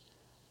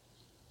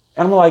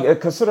 And I'm like,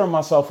 considering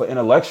myself an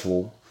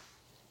intellectual,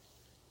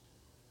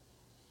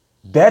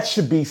 that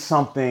should be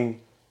something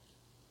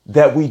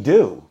that we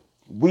do.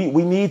 We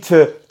need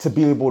to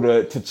be able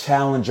to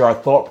challenge our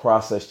thought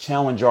process,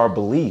 challenge our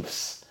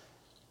beliefs,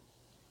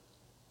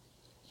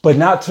 but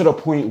not to the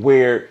point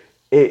where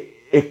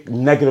it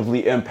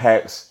negatively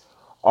impacts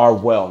our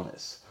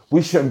wellness.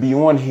 We shouldn't be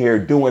on here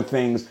doing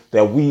things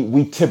that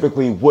we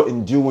typically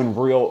wouldn't do in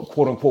real,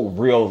 quote unquote,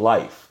 real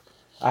life.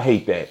 I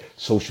hate that.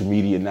 Social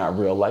media, not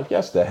real life.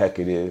 Yes, the heck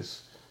it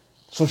is.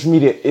 Social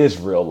media is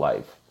real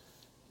life.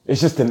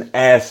 It's just an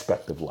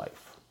aspect of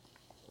life.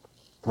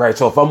 Right?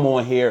 So if I'm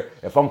on here,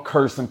 if I'm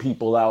cursing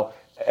people out,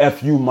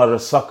 F you, mother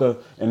sucker,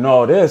 and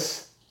all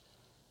this,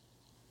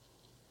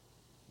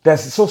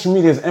 that's social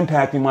media is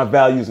impacting my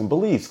values and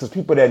beliefs because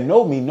people that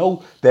know me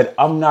know that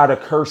I'm not a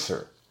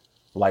cursor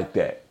like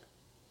that.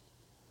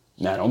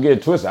 Now, don't get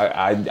it twisted.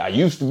 I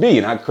used to be,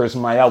 and I curse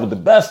somebody out with the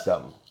best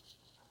of them.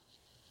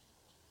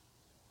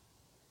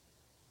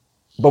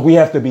 But we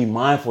have to be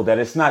mindful that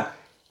it's not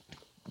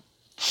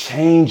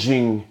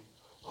changing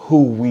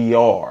who we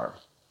are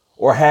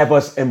or have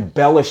us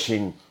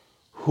embellishing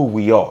who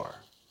we are.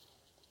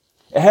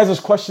 It has us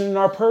questioning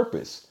our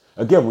purpose.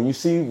 Again, when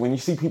you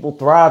see people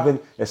thriving,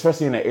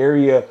 especially in the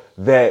area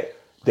that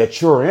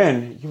you're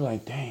in, you're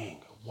like, dang,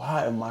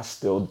 why am I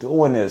still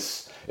doing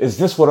this? Is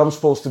this what I'm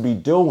supposed to be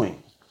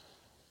doing?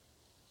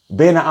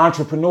 Being an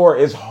entrepreneur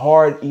is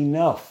hard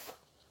enough.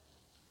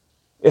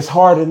 It's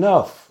hard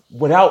enough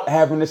without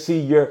having to see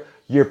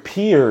your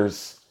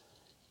peers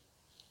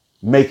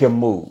making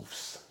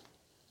moves.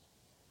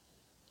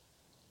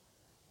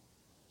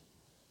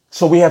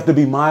 So we have to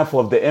be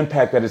mindful of the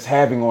impact that it's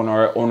having on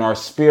our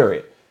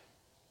spirit.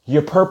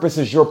 Your purpose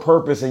is your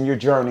purpose and your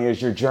journey is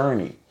your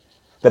journey.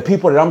 The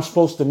people that I'm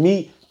supposed to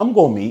meet, I'm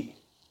going to meet.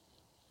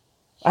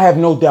 I have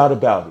no doubt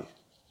about it.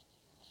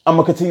 I'm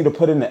going to continue to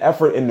put in the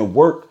effort and the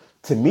work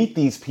to meet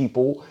these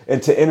people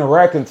and to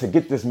interact and to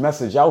get this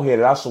message out here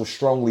that I so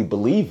strongly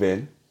believe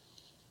in.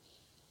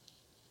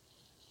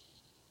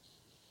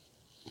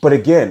 But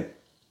again,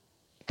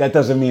 that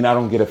doesn't mean I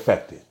don't get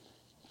affected,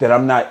 that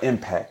I'm not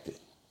impacted.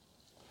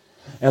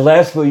 And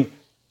lastly,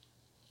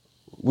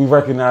 we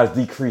recognize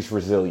decreased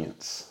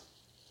resilience.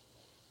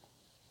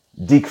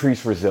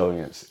 Decreased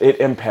resilience. It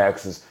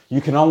impacts us.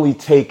 You can only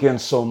take in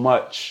so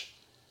much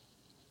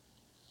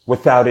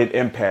without it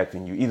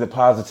impacting you, either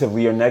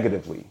positively or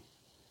negatively.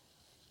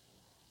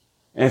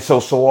 And so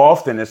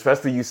often,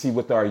 especially you see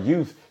with our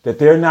youth, that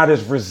they're not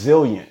as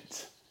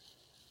resilient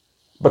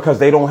because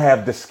they don't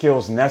have the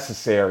skills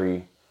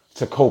necessary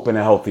to cope in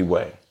a healthy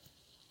way.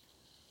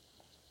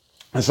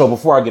 And so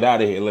before I get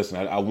out of here, listen,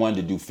 I wanted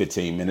to do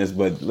 15 minutes,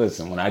 but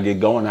listen, when I get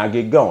going, I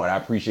get going. I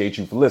appreciate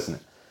you for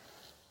listening.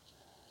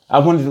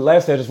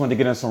 Lastly, I just wanted to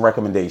get in some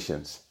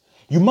recommendations.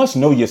 You must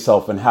know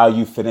yourself and how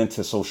you fit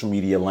into social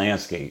media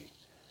landscape.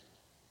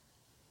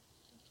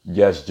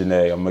 Yes,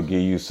 Janae, I'm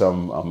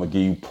gonna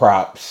give you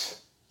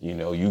props. You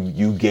know,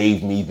 you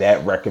gave me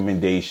that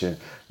recommendation.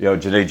 You know,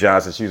 Janae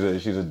Johnson,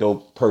 she's a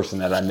dope person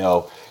that I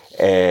know.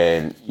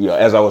 And, you know,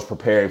 as I was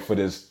preparing for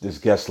this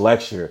guest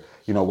lecture,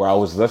 you know, where I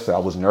was listening, I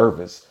was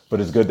nervous,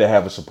 but it's good to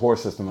have a support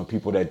system of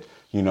people that,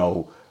 you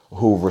know,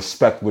 who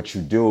respect what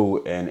you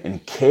do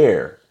and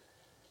care.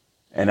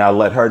 And I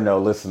let her know,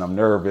 listen, I'm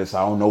nervous.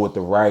 I don't know what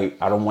to write.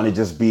 I don't want to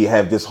just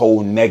have this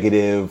whole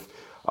negative,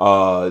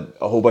 a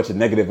whole bunch of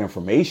negative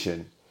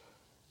information.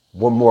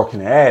 What more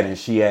can I add? And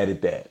she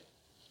added that.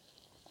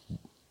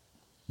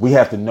 We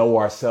have to know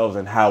ourselves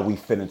and how we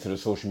fit into the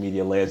social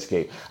media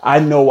landscape. I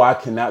know I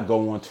cannot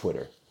go on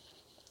Twitter.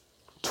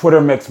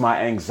 Twitter makes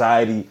my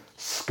anxiety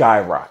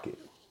skyrocket.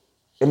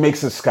 It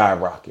makes it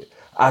skyrocket.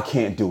 I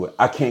can't do it.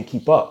 I can't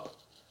keep up.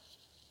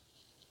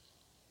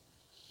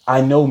 I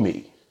know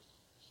me.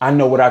 I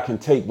know what I can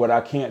take, what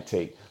I can't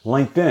take.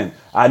 LinkedIn.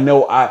 I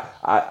know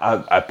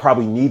I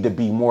probably need to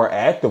be more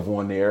active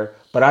on there,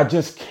 but I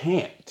just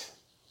can't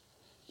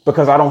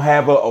because I don't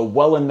have a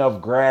well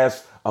enough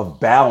grasp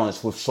of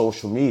balance with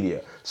social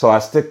media. So I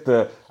stick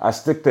to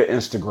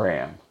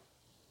Instagram.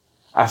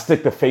 I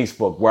stick to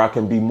Facebook where I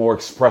can be more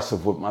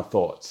expressive with my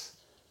thoughts.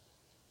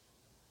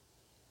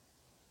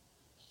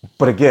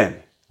 But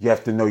again, you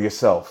have to know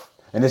yourself.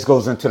 And this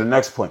goes into the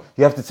next point.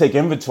 You have to take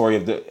inventory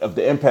of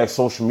the impact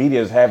social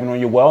media is having on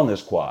your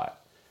wellness quad.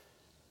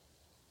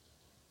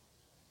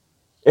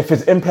 If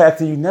it's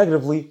impacting you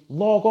negatively,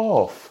 log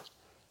off.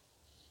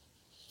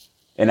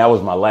 And that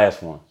was my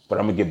last one, but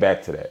I'm going to get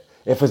back to that.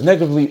 If it's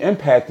negatively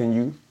impacting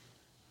you,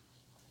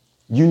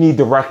 you need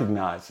to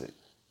recognize it.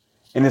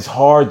 And it's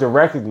hard to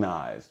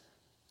recognize.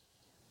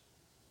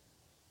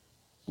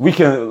 We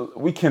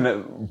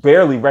can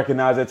barely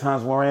recognize at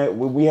times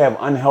when we have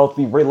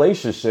unhealthy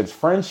relationships,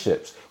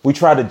 friendships. We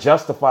try to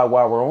justify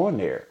why we're on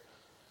there.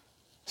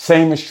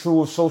 Same is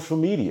true of social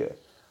media.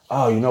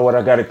 Oh, you know what?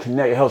 I got to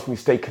connect. It helps me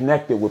stay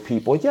connected with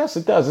people. Yes,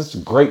 it does. It's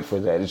great for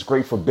that. It's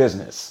great for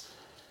business,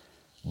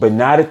 but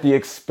not at the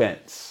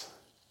expense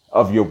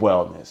of your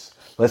wellness.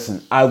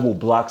 Listen, I will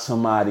block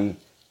somebody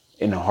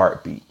in a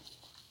heartbeat.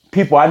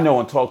 People I know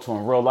and talk to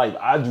in real life,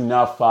 I do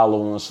not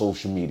follow on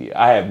social media.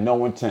 I have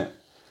no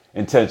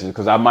intention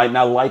because I might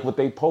not like what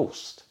they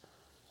post.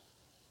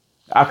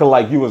 I could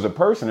like you as a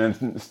person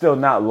and still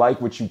not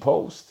like what you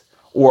post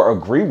or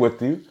agree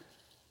with you.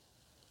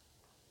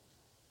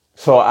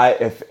 So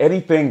if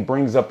anything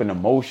brings up an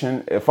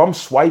emotion, if I'm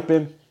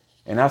swiping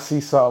and I see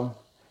something,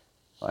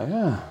 like,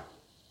 all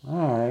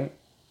right.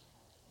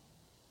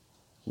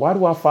 Why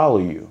do I follow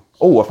you?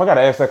 Oh, if I got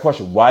to ask that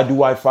question, why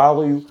do I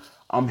follow you?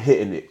 I'm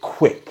hitting it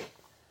quick.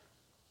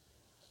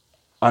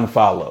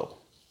 Unfollow.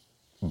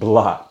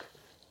 Block.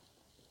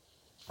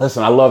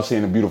 Listen, I love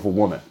seeing a beautiful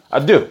woman. I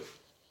do.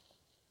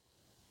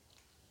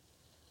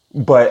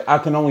 But I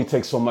can only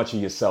take so much of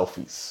your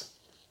selfies.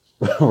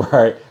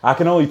 Right? I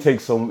can only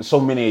take so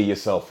many of your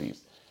selfies.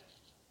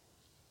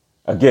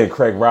 Again,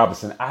 Craig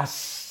Robinson, I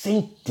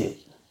synced it.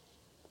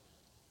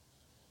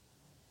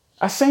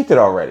 I synced it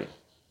already.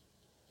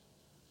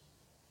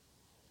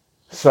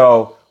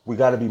 So we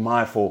got to be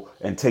mindful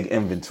and take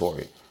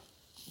inventory.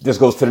 This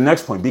goes to the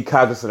next point. Be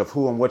cognizant of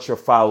who and what you're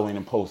following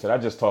and posting. I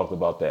just talked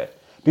about that.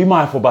 Be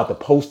mindful about the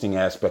posting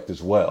aspect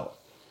as well.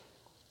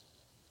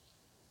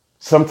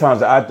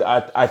 Sometimes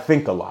I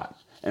think a lot.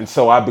 And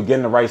so I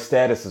begin to write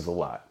statuses a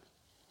lot.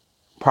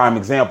 Prime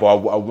example,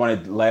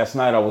 last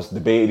night I was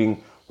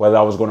debating whether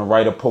I was going to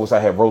write a post.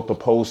 I had wrote the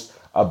post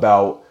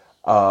about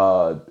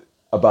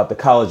the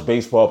college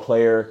baseball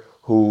player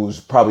who's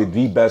probably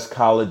the best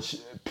college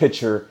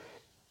pitcher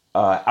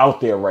out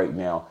there right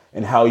now,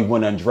 and how he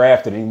went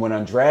undrafted. And he went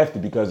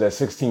undrafted because at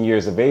 16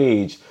 years of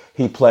age,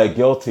 he pled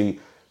guilty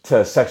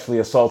to sexually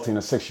assaulting a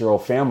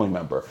 6-year-old family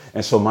member.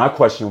 And so my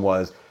question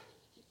was,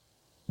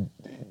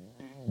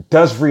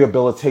 does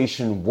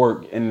rehabilitation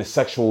work in the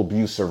sexual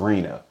abuse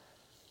arena?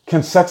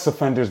 Can sex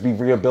offenders be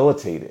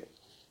rehabilitated?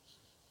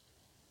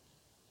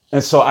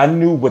 And so I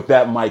knew what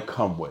that might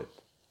come with.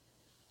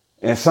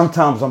 And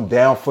sometimes I'm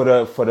down for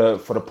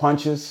the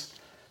punches,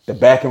 the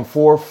back and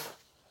forth,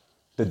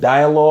 the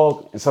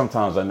dialogue, and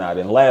sometimes I'm not.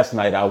 And last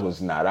night I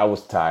was not. I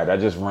was tired. I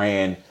just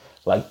ran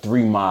like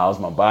 3 miles.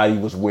 My body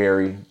was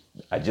weary.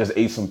 I just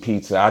ate some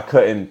pizza. I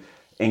couldn't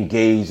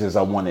engage as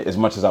I wanted, as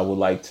much as I would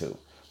like to.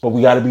 But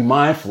we got to be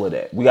mindful of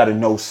that. We got to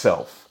know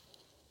self.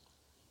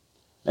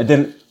 And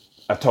then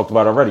I talked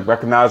about already,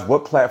 recognize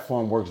what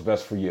platform works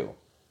best for you.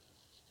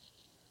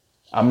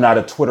 I'm not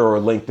a Twitter or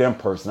LinkedIn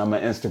person. I'm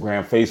an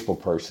Instagram,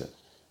 Facebook person.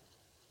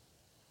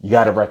 You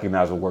got to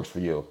recognize what works for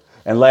you.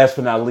 And last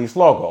but not least,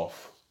 log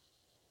off.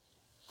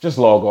 Just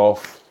log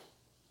off.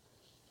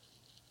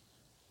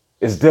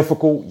 It's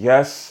difficult,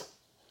 yes,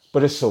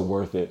 but it's so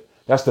worth it.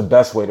 That's the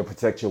best way to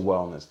protect your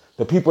wellness.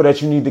 The people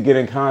that you need to get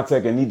in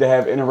contact and need to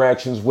have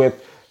interactions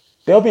with,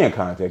 they'll be in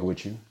contact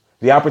with you.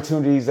 The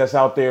opportunities that's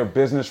out there,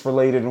 business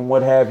related and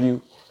what have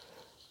you,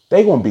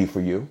 they won't be for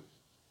you.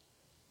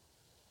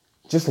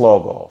 Just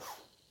log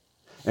off.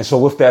 And so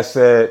with that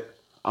said,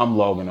 I'm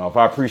logging off.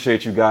 I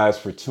appreciate you guys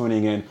for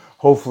tuning in.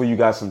 Hopefully you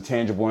got some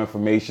tangible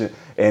information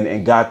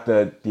and got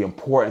the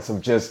importance of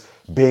just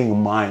being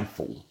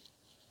mindful.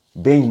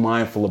 Being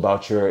mindful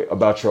about your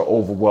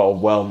overall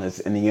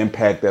wellness and the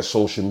impact that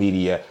social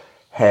media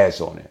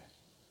has on it.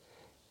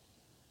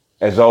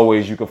 As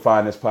always, you can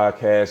find this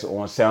podcast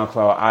on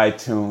SoundCloud,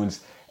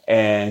 iTunes,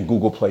 and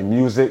Google Play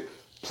Music.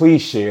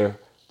 Please share.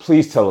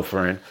 Please tell a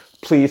friend.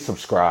 Please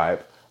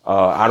subscribe.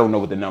 I don't know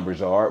what the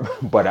numbers are,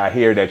 but I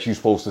hear that you're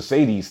supposed to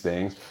say these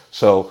things.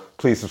 So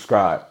please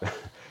subscribe.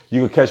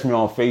 You can catch me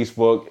on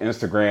Facebook,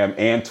 Instagram,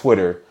 and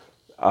Twitter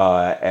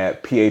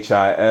at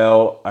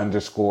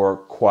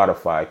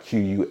PHIL_Quadify,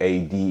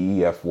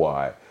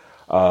 QUADEFY.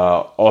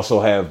 Also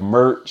have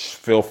merch.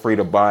 Feel free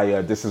to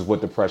buy This Is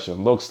What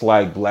Depression Looks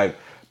Like,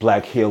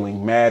 Black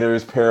Healing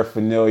Matters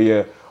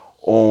paraphernalia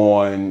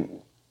on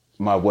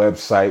my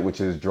website,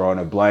 which is drawing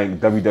a blank,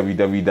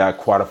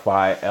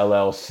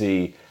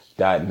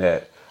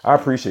 www.quadifyllc.net. I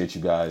appreciate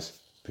you guys.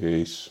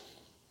 Peace.